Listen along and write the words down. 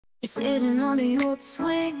Sitting on the old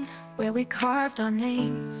swing where we carved our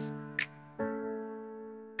names.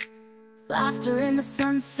 Laughter in the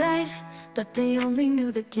sunset, but they only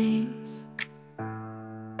knew the games.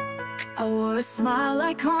 I wore a smile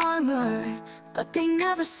like armor, but they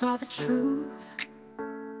never saw the truth.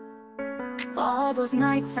 All those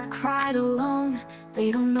nights I cried alone,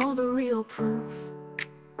 they don't know the real proof.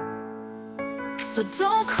 So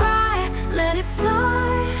don't cry, let it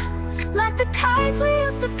fly, like the kites we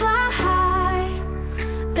used to fly high.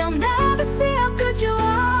 They'll never see how good you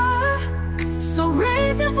are, so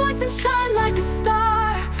raise your voice and shine like a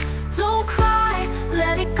star. Don't cry,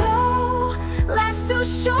 let it go, life's too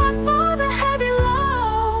short for the heavy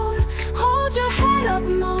load. Hold your head up,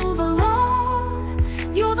 move along,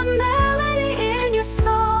 you're the melody in your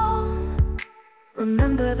song.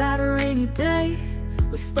 Remember that rainy day,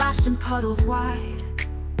 we splashed in puddles wide.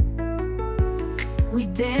 We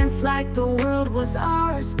danced like the world was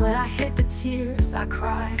ours, but I hid the tears I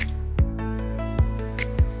cried.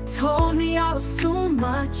 Told me I was too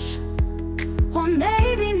much, or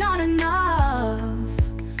maybe not enough.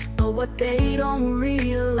 But what they don't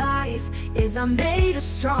realize is I'm made of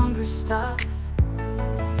stronger stuff.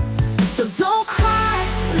 So don't cry,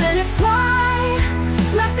 let it fly,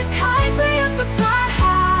 like the kites we used to fly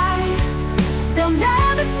high. They'll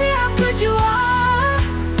never see how good you are,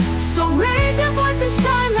 so raise your voice and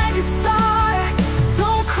shine like a star.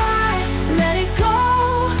 Don't cry, let it go,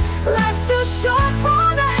 life's too short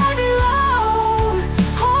for the heavy load.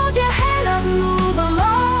 Hold your head up, move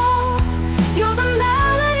along, you're the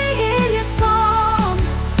melody in your song.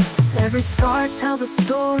 Every scar tells a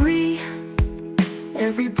story,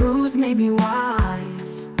 every bruise made me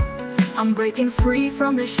wise. I'm breaking free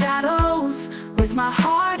from the shadows, with my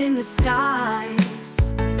heart in the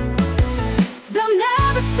skies. They'll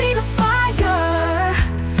never see the fire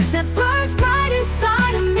that burns bright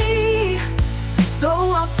inside of me. So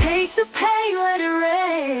I'll take the pain, let it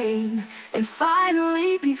rain, and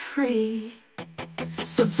finally be free.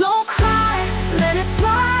 So don't cry, let it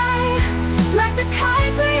fly, like the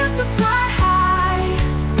kites we used to fly high.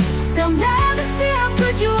 They'll never see how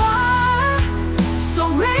good you are, so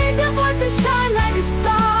raise your voice and shine like a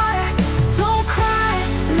star. Don't cry,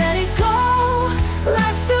 let it go,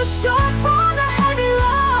 life's too short for the heavy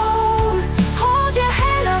load. Hold your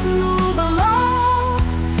head up, move along,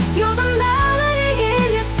 you're the melody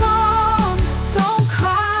in your song. Don't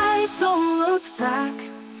cry, don't look back,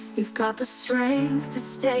 you've got the strength to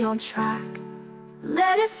stay on track.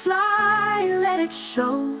 Let it fly, let it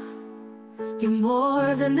show, you're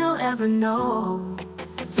more than they'll ever know.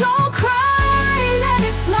 Don't cry, let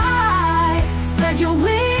it fly, spread your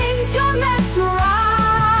wings